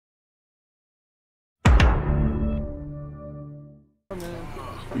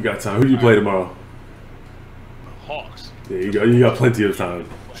You got time. Who do you play tomorrow? Hawks. There you go. You got plenty of time.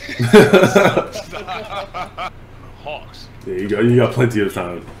 Hawks. There you go. You got plenty of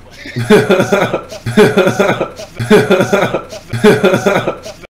time.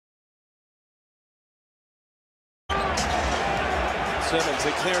 Simmons,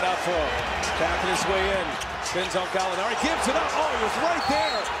 they cleared out for him. Tapping his way in. Spins on Gallinari. Gives it up. Oh, he was right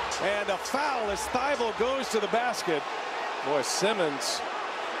there. And a foul as Thibault goes to the basket. Boy, Simmons,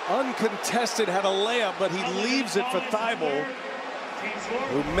 uncontested, had a layup, but he leaves it for Thibault,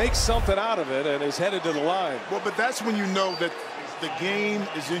 who makes something out of it and is headed to the line. Well, but that's when you know that the game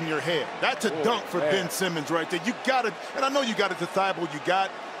is in your head. That's a dunk for Ben Simmons right there. You got it, and I know you got it to Thibault. You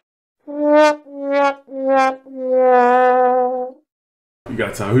got. You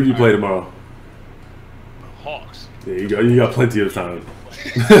got time. Who do you play tomorrow? Hawks. There you go. You got plenty of time.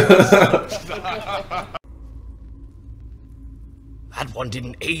 That one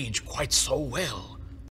didn't age quite so well.